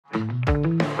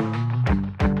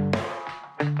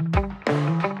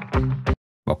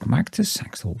welcome back to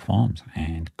Saxthorpe Farms,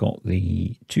 and got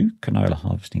the 2 canola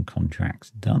harvesting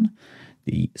contracts done,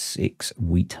 the 6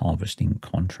 wheat harvesting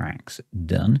contracts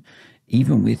done.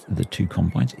 Even with the 2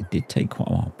 combines, it did take quite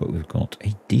a while, but we've got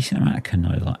a decent amount of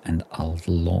canola and a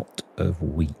lot of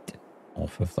wheat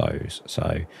off of those.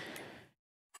 So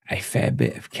a fair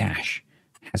bit of cash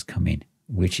has come in,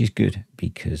 which is good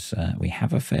because we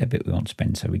have a fair bit we want to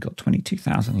spend. So we got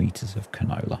 22,000 litres of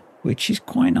canola, which is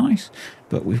quite nice,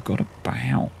 but we've got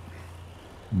about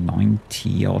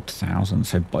 90 odd thousand.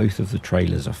 So both of the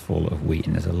trailers are full of wheat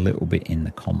and there's a little bit in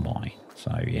the combine.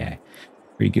 So yeah,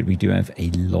 pretty good. We do have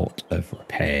a lot of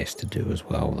repairs to do as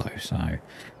well though. So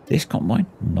this combine,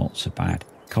 not so bad.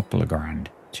 Couple of grand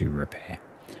to repair.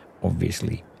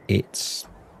 Obviously it's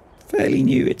fairly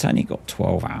new. It's only got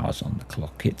 12 hours on the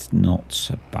clock. It's not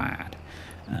so bad.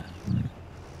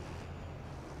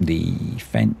 The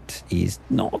Fendt is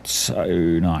not so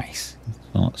nice.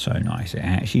 It's not so nice. It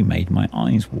actually made my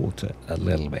eyes water a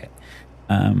little bit.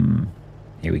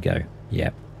 Here we go.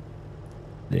 Yep.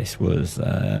 This was,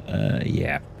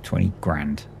 yeah, 20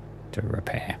 grand to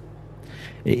repair.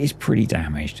 It is pretty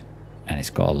damaged and it's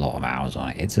got a lot of hours on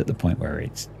it. It's at the point where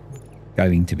it's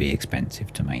going to be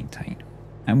expensive to maintain.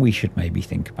 And we should maybe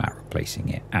think about replacing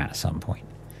it at some point.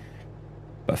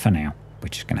 But for now, we're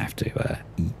just going to have to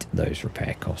eat those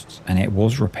repair costs. And it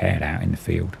was repaired out in the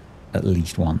field at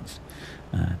least once.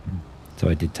 So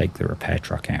I did take the repair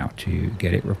truck out to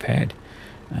get it repaired.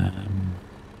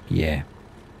 Yeah.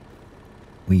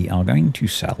 We are going to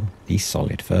sell the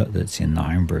solid fur that's in the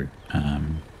homebrew.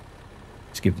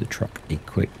 Let's give the truck a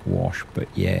quick wash. But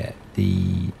yeah,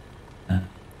 the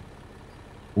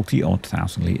 40 odd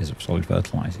thousand litres of solid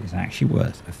fertiliser is actually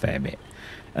worth a fair bit.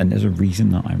 And there's a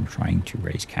reason that I'm trying to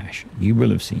raise cash. You will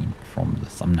have seen from the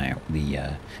thumbnail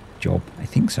the job, I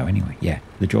think so anyway, yeah,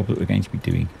 the job that we're going to be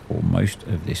doing for most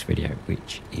of this video,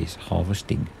 which is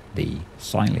harvesting the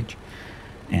silage.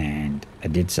 And I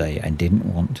did say I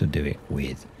didn't want to do it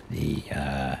with the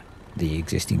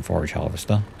existing forage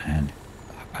harvester, and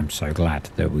I'm so glad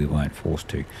that we weren't forced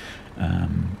to.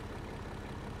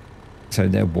 So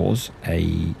there was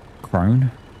a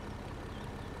Krone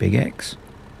Big X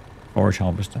forage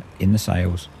harvester in the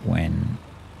sales when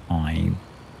I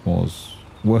was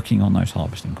working on those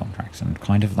harvesting contracts, and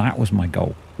kind of that was my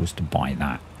goal, was to buy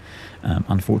that.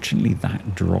 Unfortunately,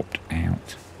 that dropped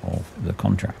out of the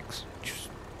contracts,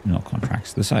 not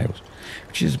contracts, the sales,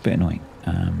 which is a bit annoying.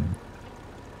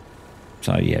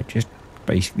 So yeah, just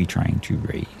basically trying to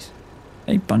raise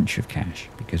a bunch of cash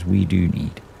because we do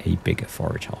need a bigger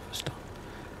forage harvester.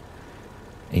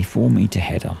 A 4-metre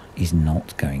header is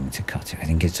not going to cut it. I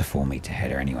think it's a 4-metre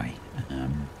header anyway.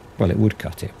 Well, it would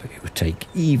cut it, but it would take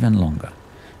even longer.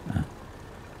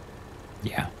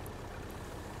 Yeah.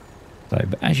 So,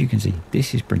 but as you can see,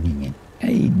 this is bringing in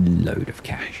a load of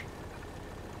cash,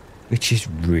 which is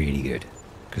really good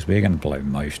because we're going to blow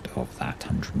most of that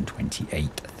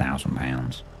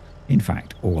 £128,000. In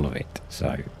fact, all of it.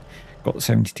 So, got the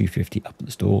 7250 up at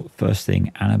the store. First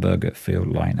thing, Annaberger field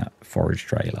liner forage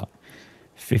trailer.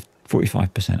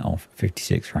 45% off,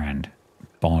 56 grand,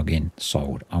 bargain,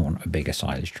 sold. I want a bigger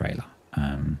silage trailer.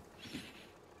 I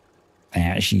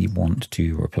actually want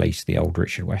to replace the old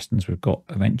Richard Westons we've got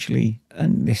eventually,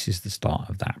 and this is the start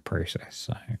of that process.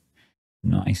 So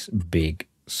nice big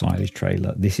silage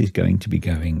trailer. This is going to be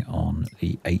going on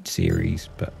the 8 series,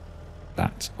 but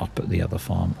that's up at the other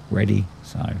farm already,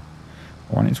 so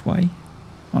we're on its way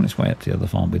up to the other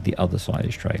farm with the other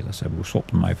silage trailer. So we'll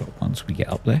swap them over once we get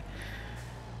up there.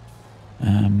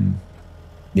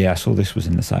 Yeah, I saw this was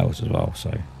in the sales as well, so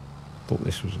thought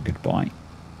this was a good buy.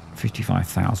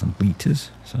 55,000 litres,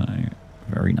 so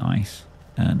very nice.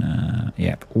 And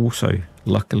yep, also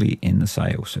luckily in the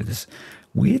sales. So there's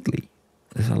weirdly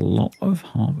there's a lot of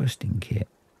harvesting kit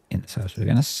in the sales. So we're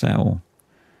going to sell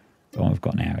the one we've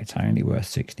got now. It's only worth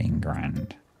 16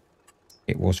 grand.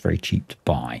 It was very cheap to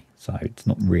buy, so it's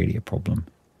not really a problem.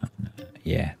 And,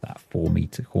 yeah, that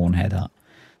 4-metre corn header.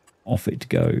 Off it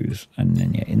goes. And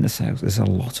then yeah, in the sales there's a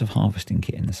lot of harvesting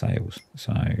kit in the sales.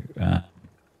 So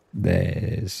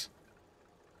there's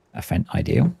a Fendt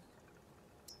Ideal,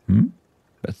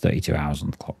 but 32 hours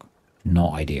on the clock,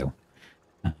 not ideal.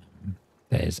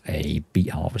 There's a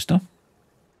beet harvester.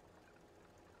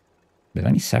 There's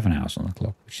only 7 hours on the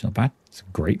clock, which is not bad. It's a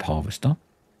grape harvester.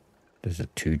 There's a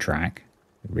 2-track.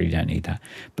 We really don't need that.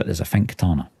 But there's a Fendt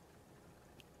Katana,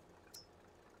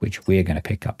 which we're going to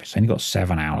pick up. It's only got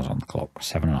 7 hours on the clock,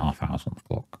 7.5 hours on the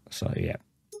clock. So yeah,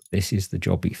 this is the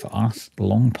jobby for us.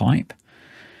 Long pipe,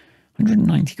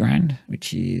 190 grand,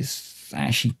 which is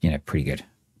actually, you know, pretty good.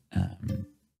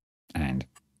 And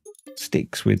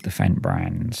sticks with the Fendt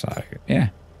brand. So yeah,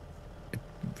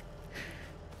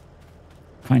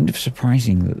 Kind of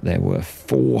surprising that there were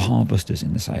 4 harvesters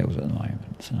in the sales at the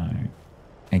moment. So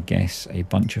I guess a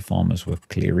bunch of farmers were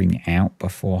clearing out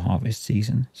before harvest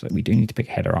season. So we do need to pick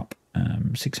header up.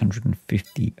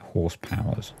 650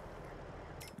 horsepowers.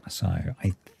 So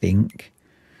I think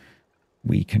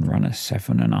we can run a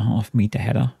 7.5 meter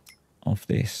header off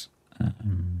this.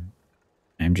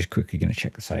 I'm just quickly going to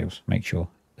check the sales, make sure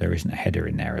there isn't a header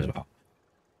in there as well.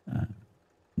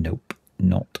 Nope,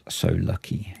 not so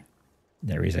lucky.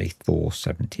 There is a Thor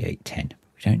 7810.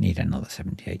 We don't need another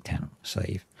 7810 on the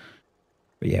save.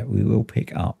 But yeah, we will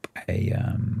pick up a...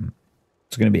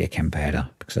 it's going to be a Kemper header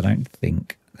because I don't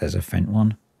think there's a Fendt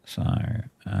one. So,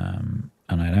 and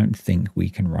I don't think we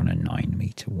can run a 9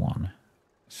 meter one.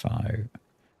 So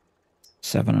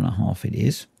 7.5 it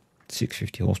is.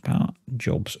 650 horsepower.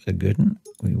 Jobs are good.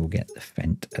 We will get the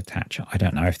Fendt attacher. I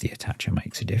don't know if the attacher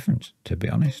makes a difference, to be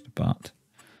honest, but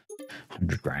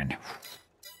 100 grand.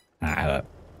 That hurt.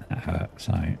 That hurt.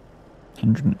 So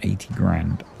 180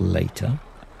 grand later,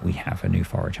 we have a new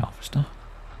forage harvester.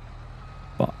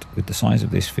 But with the size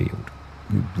of this field,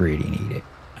 we really need it.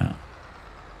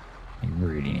 We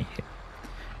really need it.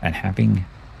 And having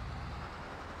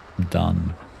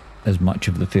done as much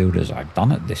of the field as I've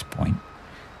done at this point,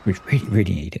 we really,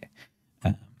 really need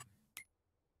it.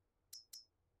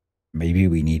 Maybe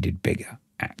we needed bigger,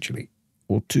 actually,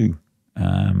 or 2.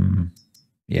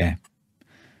 Yeah.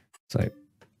 So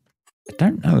I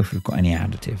don't know if we've got any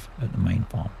additive at the main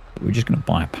farm, but we're just going to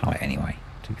buy a pallet anyway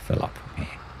to fill up from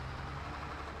here.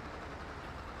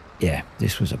 Yeah,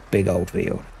 this was a big old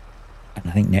field. And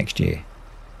I think next year,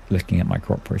 looking at my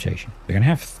crop rotation, we're going to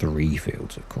have 3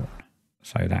 fields of corn.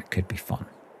 So that could be fun.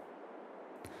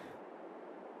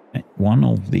 One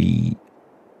of the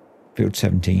field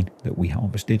 17 that we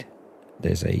harvested,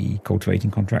 there's a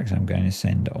cultivating contract, so I'm going to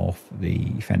send off the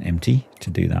Fendt MT to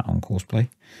do that on courseplay.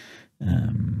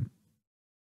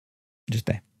 Just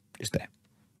there.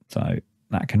 So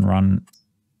that can earn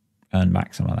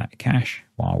back some of that cash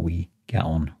while we get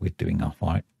on with doing our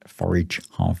forage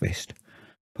harvest.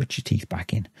 Put your teeth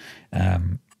back in.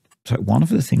 So one of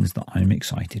the things that I'm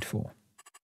excited for,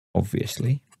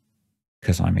 obviously,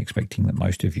 because I'm expecting that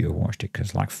most of you have watched it,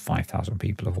 because like 5,000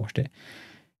 people have watched it,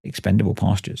 expendable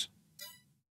pastures.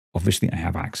 Obviously, I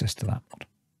have access to that mod.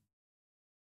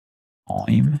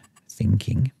 I'm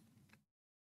thinking,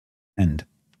 and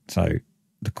so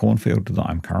the cornfield that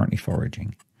I'm currently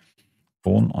foraging,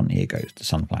 corn on here goes to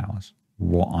sunflowers.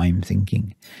 What I'm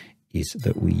thinking is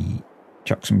that we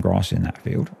chuck some grass in that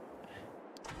field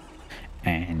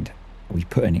and we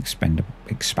put an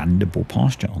expandable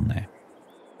pasture on there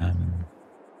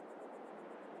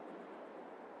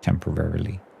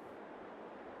temporarily.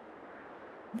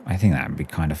 I think that would be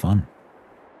kind of fun.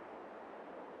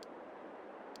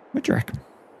 What do you reckon?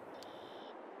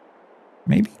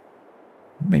 Maybe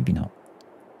not.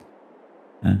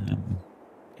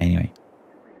 Anyway,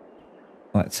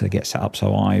 let's get set up.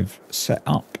 So I've set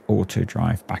up auto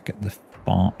drive back at the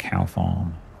cow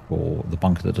farm for the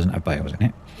bunker that doesn't have bales in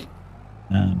it.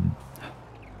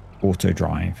 Auto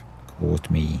drive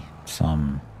caused me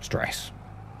some stress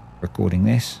recording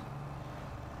this.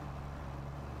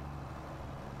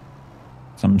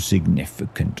 Some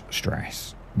significant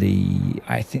stress.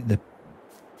 I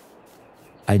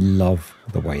love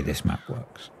the way this map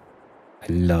works. I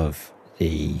love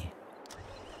the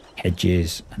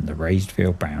hedges and the raised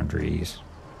field boundaries.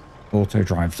 Auto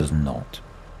drive does not.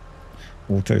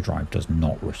 Auto drive does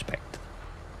not respect.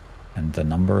 And the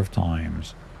number of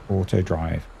times auto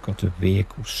drive got a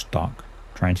vehicle stuck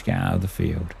trying to get out of the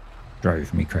field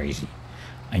drove me crazy.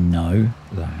 I know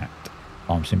that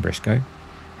Farms in Briscoe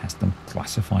has them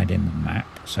classified in the map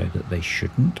so that they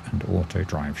shouldn't, and auto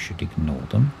drive should ignore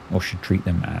them or should treat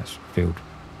them as field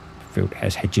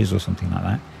as hedges or something like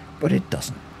that, but it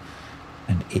doesn't,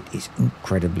 and it is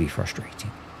incredibly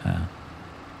frustrating.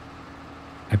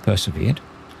 I persevered.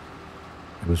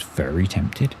 I was very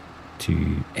tempted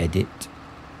to edit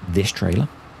this trailer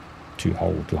to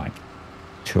hold like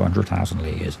 200,000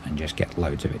 litres and just get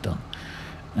loads of it done.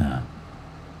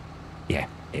 Yeah,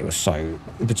 it was so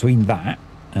between that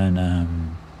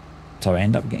and so I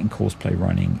end up getting courseplay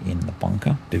running in the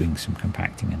bunker, doing some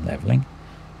compacting and leveling.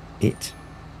 It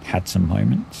had some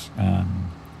moments.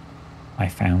 I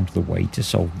found the way to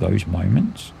solve those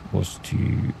moments was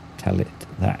to tell it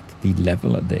that the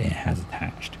leveler that it has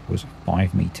attached was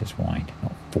 5 meters wide,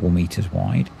 not 4 meters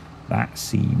wide. That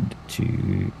seemed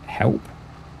to help.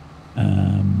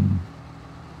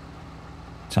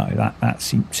 So that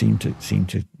seemed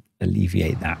to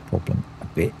alleviate that problem a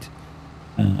bit.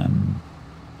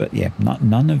 But yeah,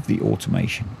 none of the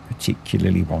automation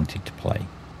particularly wanted to play.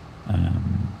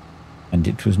 And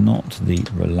it was not the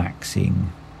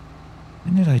relaxing.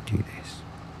 When did I do this?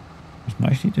 I was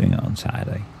mostly doing it on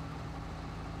Saturday.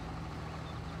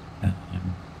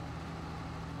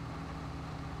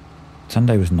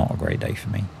 Sunday was not a great day for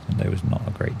me. Sunday was not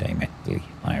a great day mentally.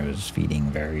 I was feeling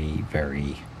very,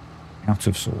 very out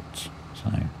of sorts.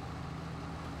 So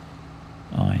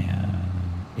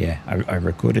I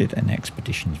recorded an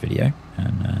expeditions video,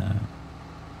 and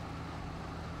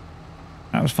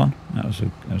that was fun. That was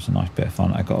a nice bit of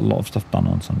fun. I got a lot of stuff done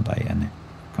on Sunday, and then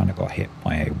kind of got hit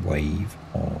by a wave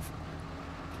of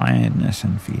tiredness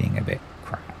and feeling a bit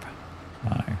crap.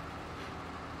 So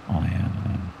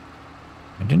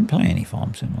I didn't play any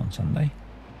farm sim on Sunday.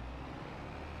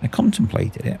 I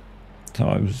contemplated it,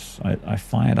 so I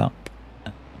fired up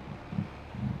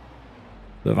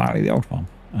the Valley of the Old Farm,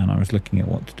 and I was looking at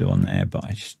what to do on there, but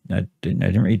I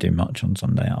didn't really do much on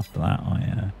Sunday. After that,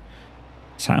 I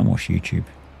sat and watched YouTube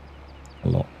a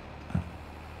lot.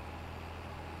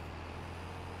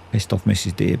 Pissed off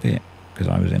Mrs. D a bit because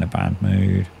I was in a bad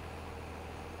mood,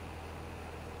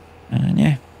 and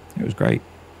yeah, it was great.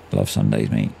 Love Sundays,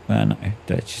 mate. No, I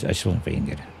just wasn't feeling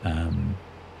good.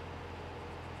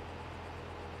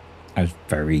 I was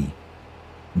very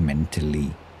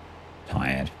mentally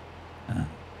tired.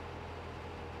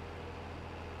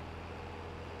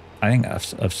 I think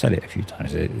I've said it a few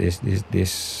times.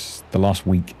 The last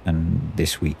week and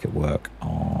this week at work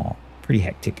are pretty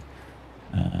hectic.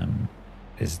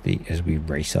 As we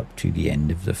race up to the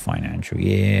end of the financial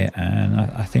year, and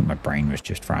I think my brain was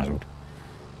just frazzled.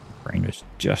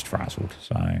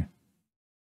 So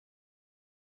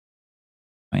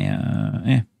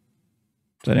yeah.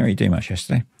 So I didn't really do much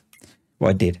yesterday. Well,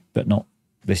 I did, but not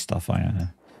this stuff. I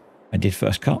did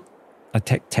first cut. I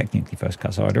technically first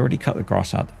cut, so I'd already cut the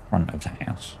grass out the front of the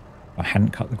house. I hadn't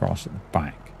cut the grass at the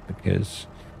back because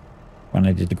when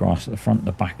I did the grass at the front,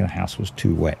 the back of the house was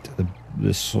too wet.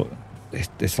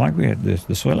 It's like we had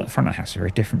the soil at the front of the house is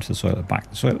very different to the soil at the back.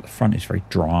 The soil at the front is very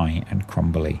dry and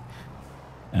crumbly.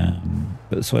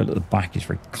 But the soil at the back is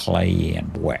very clayey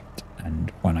and wet,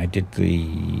 and when I did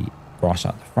the grass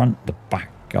out the front, the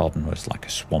back garden was like a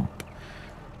swamp.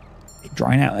 It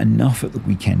dried out enough at the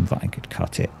weekend that I could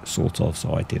cut it, sort of,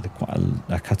 so I did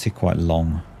I cut it quite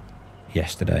long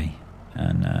yesterday,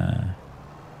 and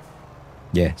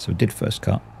yeah, so I did first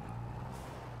cut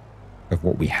of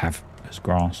what we have as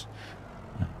grass.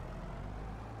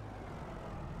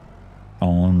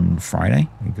 On Friday,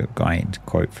 we got Guy to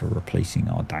quote for replacing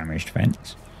our damaged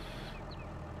fence.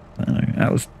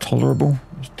 That was tolerable.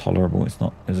 It was tolerable. It's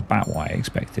about what I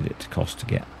expected it to cost to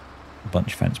get a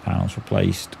bunch of fence panels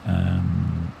replaced.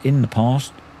 In the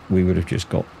past, we would have just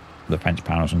got the fence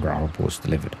panels and gravel boards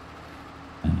delivered,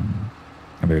 and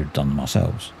we would have done them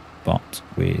ourselves. But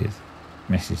with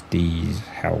Mrs. D's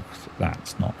health,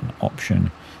 that's not an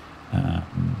option.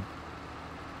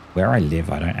 Where I live,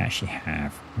 I don't actually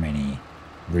have many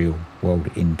real world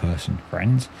in-person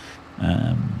friends.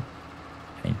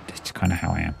 It's kind of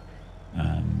how I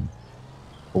am.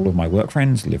 All of my work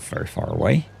friends live very far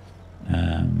away.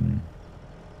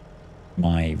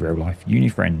 My real life uni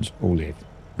friends all live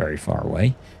very far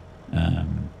away.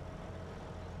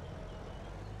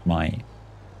 My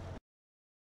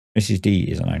Mrs. D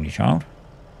is an only child.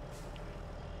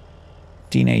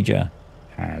 Teenager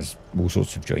has all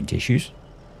sorts of joint issues.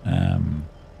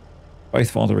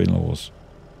 Both father-in-laws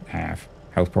have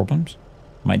health problems.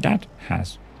 My dad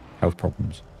has health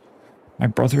problems. My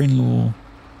brother-in-law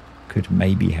could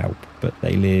maybe help, but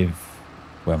they live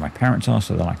where my parents are,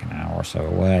 so they're like an hour or so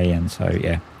away, and so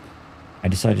yeah, I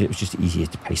decided it was just easier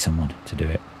to pay someone to do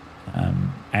it. I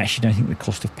actually don't think the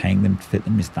cost of paying them to fit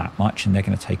them is that much, and they're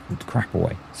going to take all the crap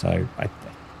away. So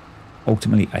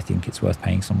ultimately, I think it's worth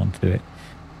paying someone to do it.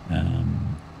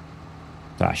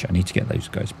 So actually, I need to get those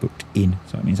guys booked in,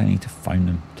 so it means I need to phone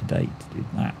them today to do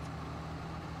that.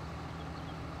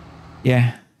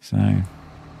 Yeah, so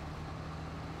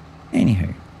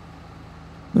anywho,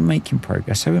 we're making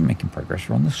progress. So we're making progress.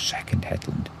 We're on the second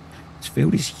headland. This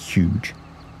field is huge.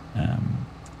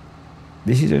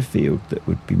 This is a field that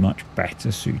would be much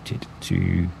better suited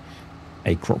to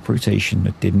a crop rotation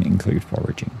that didn't include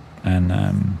foraging. And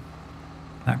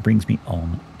that brings me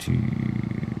on to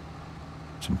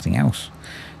something else.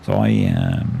 So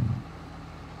I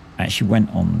actually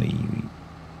went on the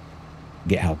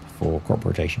GitHub for crop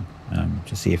rotation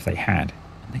to see if they had,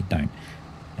 and they don't.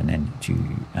 And then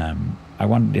I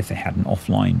wondered if they had an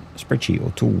offline spreadsheet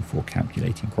or tool for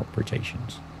calculating crop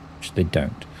rotations, which they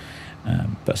don't.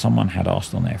 But someone had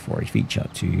asked on there for a feature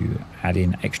to add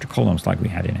in extra columns like we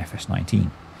had in FS19.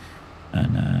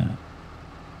 And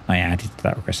I added to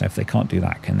that request. So if they can't do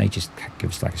that, can they just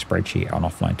give us like a spreadsheet on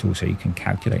offline tool so you can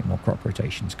calculate more crop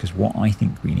rotations? Because what I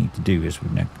think we need to do is,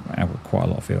 we've quite a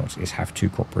lot of fields, is have 2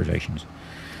 crop rotations.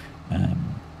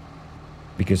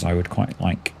 Because I would quite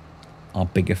like our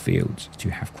bigger fields to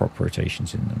have crop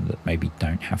rotations in them that maybe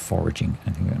don't have foraging,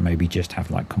 and that maybe just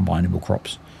have like combinable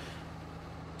crops,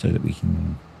 so that we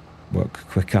can work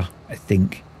quicker, I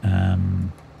think.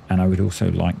 And I would also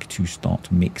like to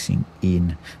start mixing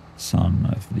in some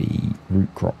of the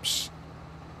root crops.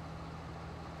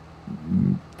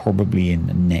 Probably in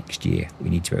the next year we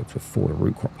need to be able to afford a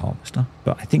root crop harvester,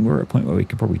 but I think we're at a point where we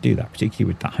could probably do that,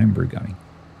 particularly with that homebrew going.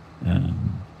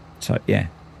 So yeah,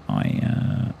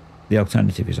 the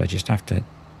alternative is I just have to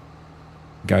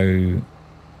go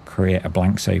create a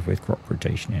blank save with crop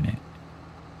rotation in it,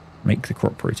 make the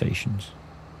crop rotations,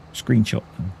 screenshot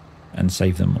them, and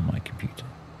save them on my computer.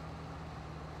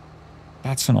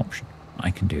 That's an option.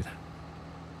 I can do that.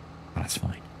 That's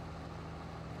fine.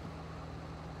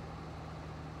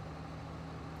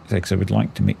 Because I would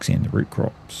like to mix in the root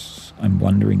crops. I'm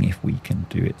wondering if we can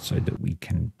do it so that we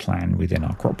can plan within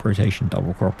our crop rotation,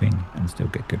 double cropping, and still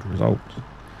get good results.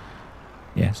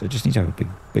 Yeah, so I just need to have a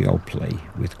big old play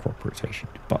with crop rotation.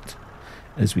 But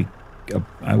as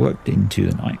I worked into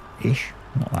the night-ish,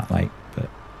 not that late, but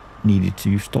needed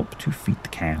to stop to feed the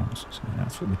cows. So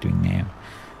that's what we're doing now.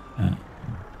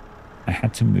 I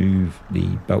had to move the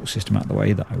belt system out of the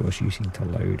way that I was using to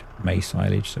load maize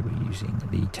silage, so we're using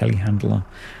the telehandler.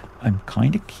 I'm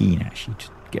kind of keen actually to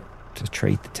get to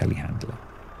trade the telehandler.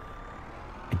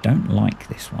 I don't like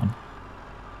this one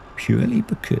purely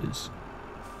because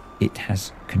it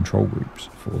has control groups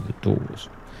for the doors,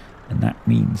 and that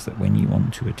means that when you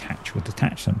want to attach or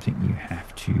detach something, you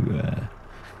have to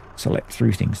select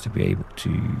through things to be able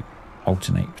to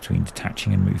alternate between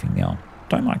detaching and moving the arm.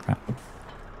 Don't like that.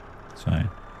 So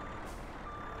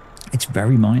it's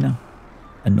very minor,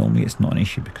 and normally it's not an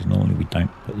issue because normally we don't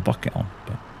put the bucket on,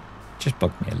 but it just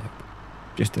bugged me a little bit,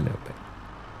 just a little bit.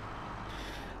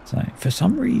 So for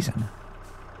some reason,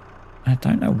 I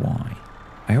don't know why,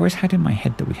 I always had in my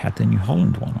head that we had the New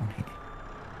Holland one on here,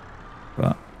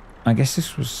 but I guess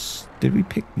this was, did we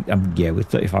pick, yeah, with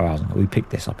 35 hours on it, we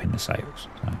picked this up in the sales,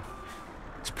 so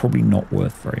it's probably not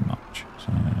worth very much.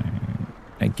 So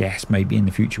I guess maybe in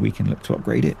the future we can look to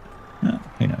upgrade it.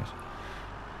 Who knows?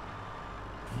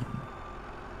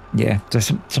 Yeah,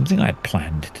 there's something I had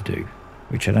planned to do,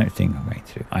 which I don't think I'm going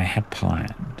to do. I had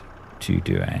planned to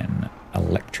do an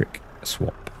electric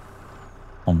swap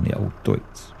on the old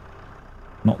Deutz.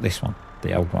 Not this one,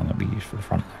 the old one that we used for the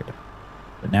front loader.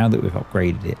 But now that we've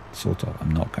upgraded it, sort of, I'm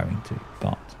not going to.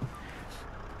 But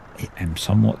I am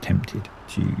somewhat tempted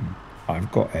to.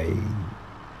 I've got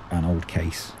an old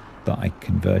case that I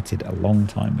converted a long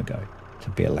time ago to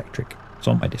be electric. It's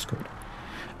on my Discord,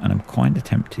 and I'm kind of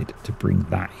tempted to bring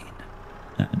that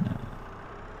in and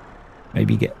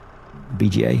maybe get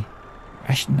BGA.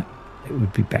 Actually, no, it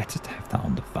would be better to have that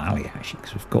on the Valley actually,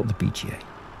 because we've got the BGA.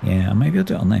 Yeah, maybe I'll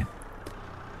do it on there.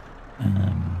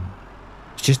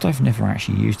 It's just I've never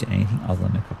actually used it in anything other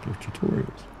than a couple of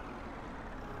tutorials,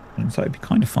 and so it'd be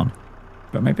kind of fun.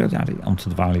 But maybe I'll add it onto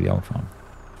the Valley of the Old Farm.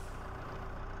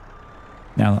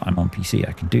 Now that I'm on PC,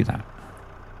 I can do that.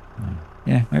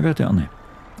 Yeah, maybe I'll do it on there.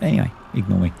 Anyway,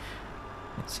 ignore me.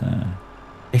 It's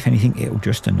if anything, it'll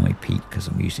just annoy Pete because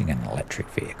I'm using an electric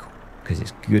vehicle. Because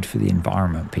it's good for the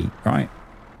environment, Pete, right?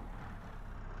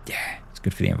 Yeah, it's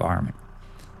good for the environment.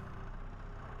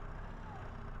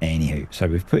 Anywho, so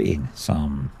we've put in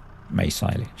some maize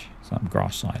silage, some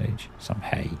grass silage, some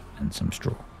hay, and some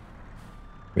straw.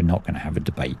 We're not going to have a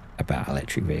debate about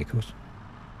electric vehicles.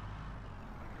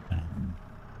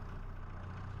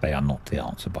 They are not the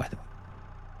answer, by the way.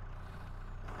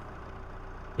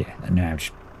 Yeah, and now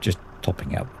just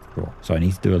topping up with raw. So I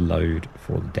need to do a load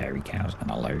for the dairy cows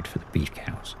and a load for the beef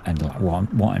cows. And like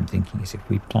what I'm thinking is if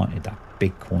we planted that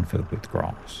big cornfield with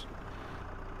grass,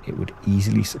 it would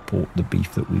easily support the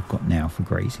beef that we've got now for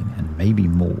grazing and maybe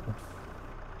more.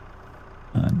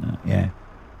 And yeah,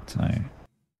 so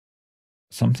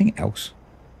something else.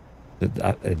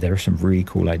 There are some really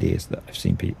cool ideas that I've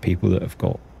seen people that have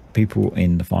got people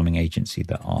in the farming agency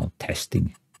that are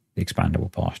testing the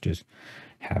expandable pastures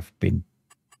have been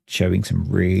showing some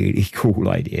really cool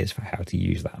ideas for how to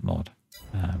use that mod,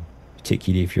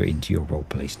 particularly if you're into your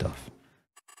roleplay stuff.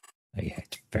 So yeah,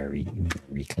 it's very,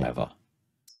 very clever.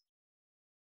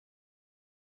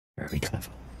 Very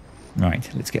clever. Right,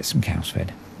 let's get some cows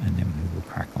fed and then we will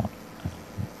crack on.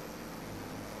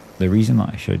 The reason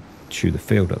that I showed you the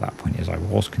field at that point is I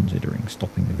was considering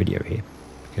stopping the video here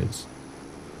because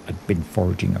I'd been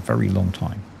foraging a very long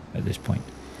time at this point.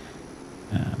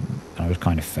 And I was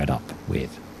kind of fed up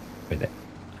with it.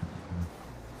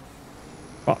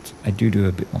 But I do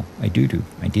a bit more. I did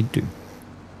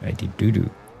do.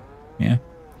 Yeah.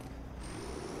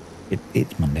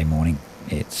 It's Monday morning.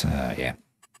 It's, yeah.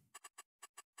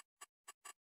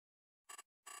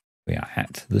 We are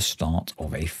at the start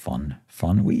of a fun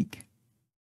week.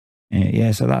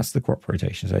 Yeah, so that's the crop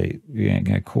rotation. So you're going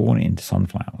to corn into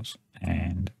sunflowers,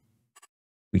 and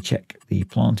we check the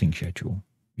planting schedule.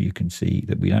 You can see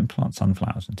that we don't plant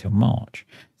sunflowers until March.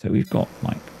 So we've got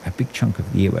like a big chunk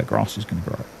of the year where grass is going to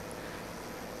grow,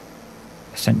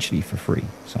 essentially for free.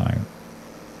 So I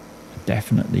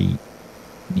definitely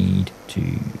need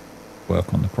to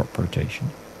work on the crop rotation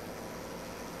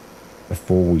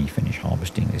before we finish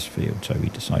harvesting this field, so we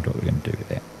decide what we're going to do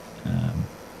with it.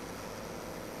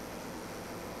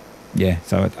 Yeah,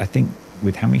 so I think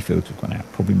with how many fields we've got out,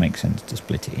 it probably makes sense to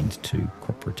split it into 2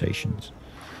 crop rotations,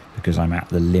 because I'm at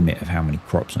the limit of how many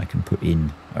crops I can put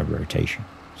in a rotation.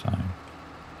 So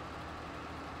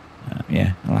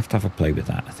yeah, I'll have to have a play with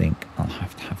that. I think I'll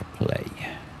have to have a play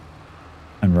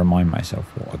and remind myself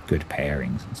what are good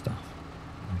pairings and stuff.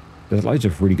 There's loads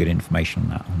of really good information on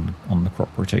that on the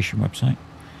crop rotation website.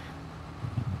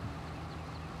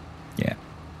 Yeah,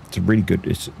 it's a really good.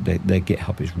 Their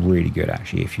GitHub is really good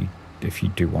actually. If you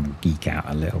do want to geek out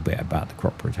a little bit about the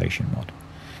crop rotation mod.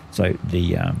 So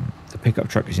the pickup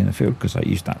truck is in the field because I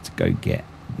used that to go get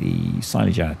the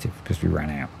silage additive because we ran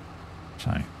out.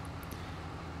 So,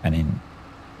 and then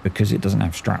because it doesn't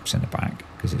have straps in the back,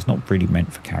 because it's not really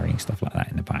meant for carrying stuff like that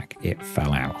in the back, it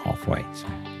fell out halfway. So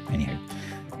anyhow.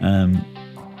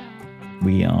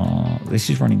 This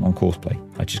is running on Courseplay.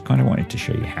 I just kind of wanted to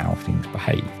show you how things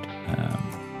behaved.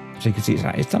 So you can see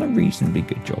it's done a reasonably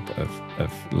good job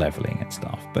of leveling and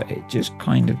stuff, but it just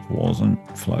kind of wasn't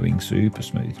flowing super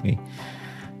smoothly.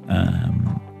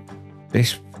 The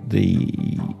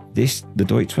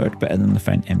Deutz worked better than the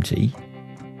Fendt MT,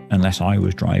 unless I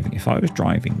was driving. If I was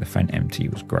driving, the Fendt MT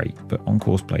was great, but on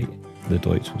Courseplay, the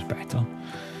Deutz was better.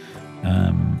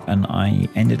 And I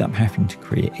ended up having to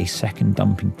create a second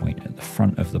dumping point at the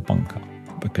front of the bunker,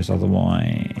 because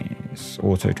otherwise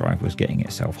AutoDrive was getting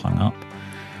itself hung up.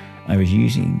 I was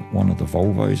using one of the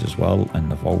Volvos as well,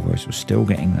 and the Volvos were still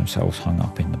getting themselves hung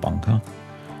up in the bunker.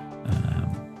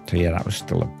 So yeah, that was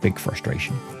still a big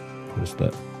frustration, was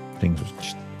that things was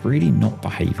just really not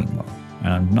behaving well. And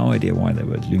I have no idea why they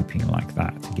were looping like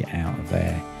that to get out of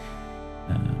there.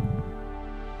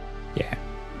 Yeah,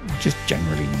 just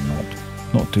generally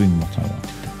not doing what I wanted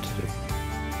them to do.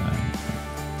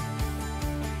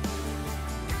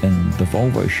 And the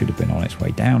Volvo should have been on its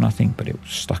way down, I think, but it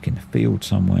was stuck in the field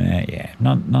somewhere. Yeah,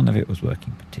 none of it was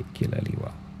working particularly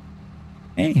well.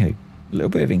 Anywho, a little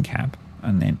bit of in-cab,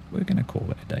 and then we're going to call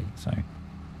it a day. So,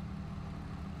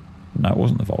 no, it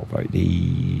wasn't the Volvo.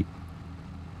 The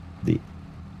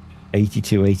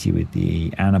 8280 with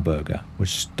the Annaberger was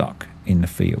stuck in the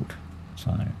field.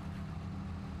 So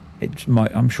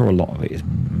I'm sure a lot of it is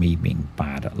me being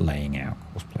bad at laying out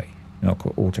Courseplay,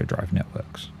 AutoDrive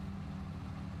networks.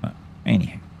 But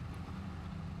anyhow,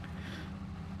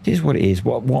 here's what it is.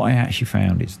 What I actually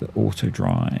found is that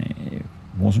AutoDrive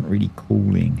wasn't really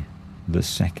calling the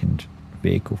second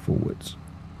vehicle forwards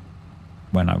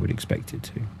when I would expect it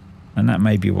to. And that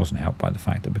maybe wasn't helped by the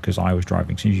fact that because I was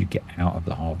driving, as soon as you get out of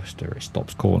the harvester, it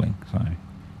stops calling. So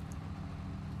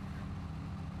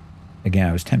again,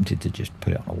 I was tempted to just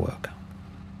put it on a worker.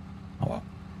 Oh well.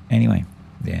 Anyway,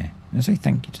 yeah. I say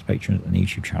thank you to the patrons and the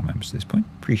YouTube channel members at this point.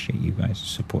 Appreciate you guys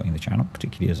supporting the channel,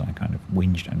 particularly as I kind of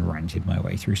whinged and ranted my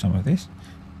way through some of this.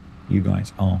 You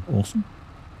guys are awesome.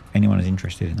 If anyone is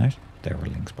interested in those, there are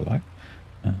links below.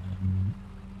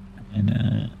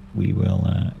 We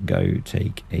will go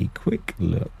take a quick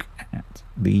look at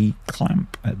the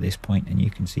clamp at this point, and you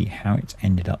can see how it's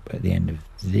ended up at the end of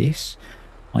this.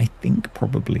 I think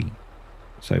probably,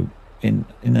 so in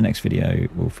the next video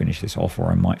we'll finish this off,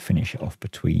 or I might finish it off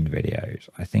between videos.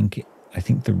 I think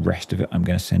the rest of it I'm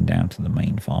going to send down to the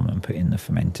main farm and put in the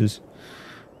fermenters,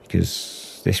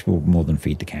 because this will more than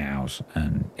feed the cows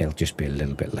and it'll just be a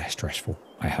little bit less stressful,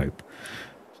 I hope.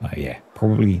 So yeah,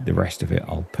 probably the rest of it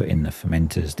I'll put in the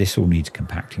fermenters. This all needs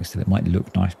compacting still. It might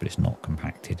look nice, but it's not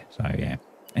compacted. So yeah.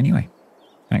 Anyway,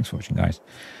 thanks for watching, guys.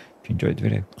 If you enjoyed the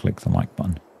video, click the like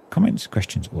button. Comments,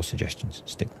 questions, or suggestions,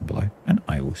 stick them below, and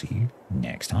I will see you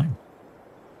next time.